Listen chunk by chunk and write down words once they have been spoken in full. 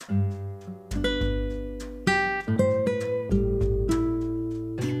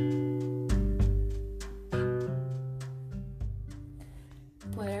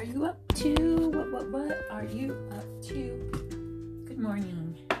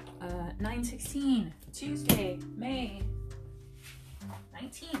9:16, Tuesday, May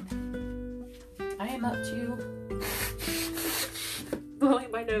 19th. I am up to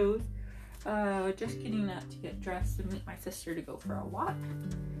blowing my nose. Just getting up to get dressed and meet my sister to go for a walk.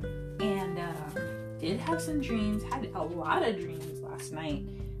 And did have some dreams. Had a lot of dreams last night.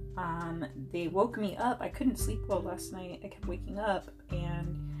 They woke me up. I couldn't sleep well last night. I kept waking up,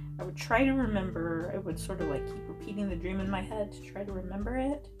 and I would try to remember. I would sort of like keep repeating the dream in my head to try to remember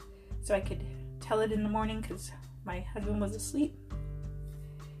it, so I could tell it in the morning because my husband was asleep.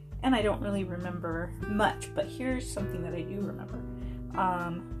 And I don't really remember much, but here's something that I do remember.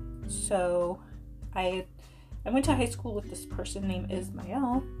 So I went to high school with this person named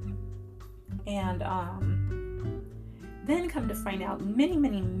Ismael, and then come to find out many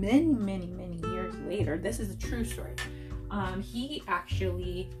years later, this is a true story. He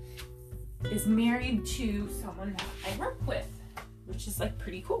actually is married to someone that I work with, which is like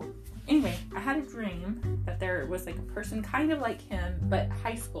pretty cool. Anyway, I had a dream that there was like a person kind of like him, but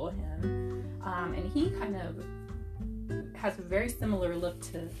high school him, and he kind of has a very similar look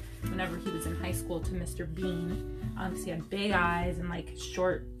to whenever he was in high school to Mr. Bean. So he had big eyes and like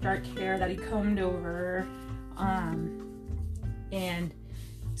short dark hair that he combed over, and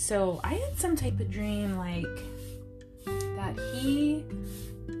so I had some type of dream like that he,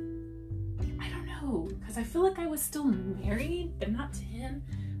 I don't know, because I feel like I was still married, but not to him,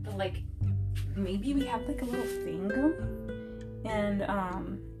 but like maybe we had like a little thing going, and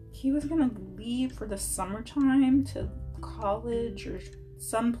he was gonna leave for the summertime to college or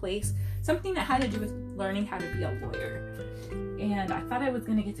someplace, something that had to do with learning how to be a lawyer. And I thought I was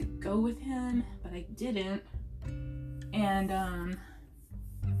gonna get to go with him, but I didn't. And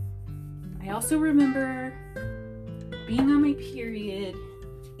I also remember being on my period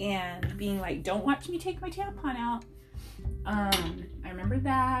and being like, don't watch me take my tampon out. I remember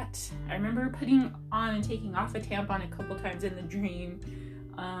that. I remember putting on and taking off a tampon a couple times in the dream.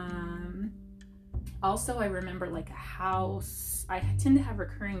 Also, I remember like a house. I tend to have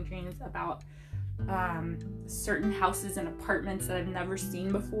recurring dreams about certain houses and apartments that I've never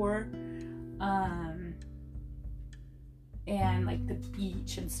seen before. And like the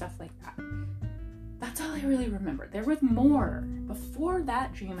beach and stuff like that. That's all I really remember. There was more. Before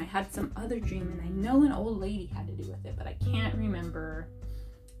that dream, I had some other dream, and I know an old lady had to do with it, but I can't remember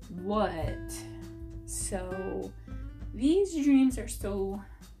what. So these dreams are so,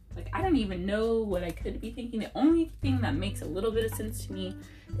 like, I don't even know what I could be thinking. The only thing that makes a little bit of sense to me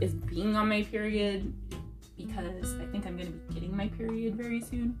is being on my period, because I think I'm going to be getting my period very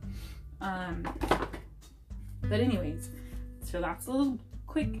soon. But anyways, so that's a little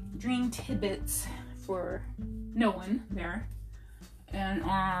quick dream tidbits for no one there. And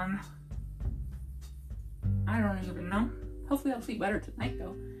I don't even know. Hopefully I'll sleep better tonight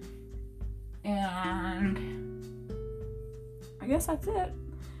though. And I guess that's it.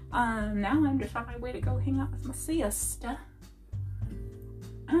 Now I'm just on my way to go hang out with my siesta,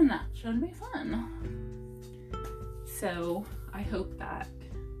 and that should be fun. So I hope that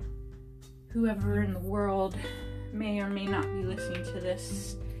whoever in the world may or may not be listening to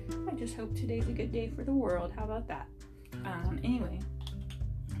this, I just hope today's a good day for the world. How about that? Anyway,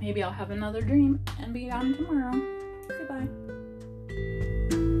 maybe I'll have another dream and be on tomorrow. Goodbye.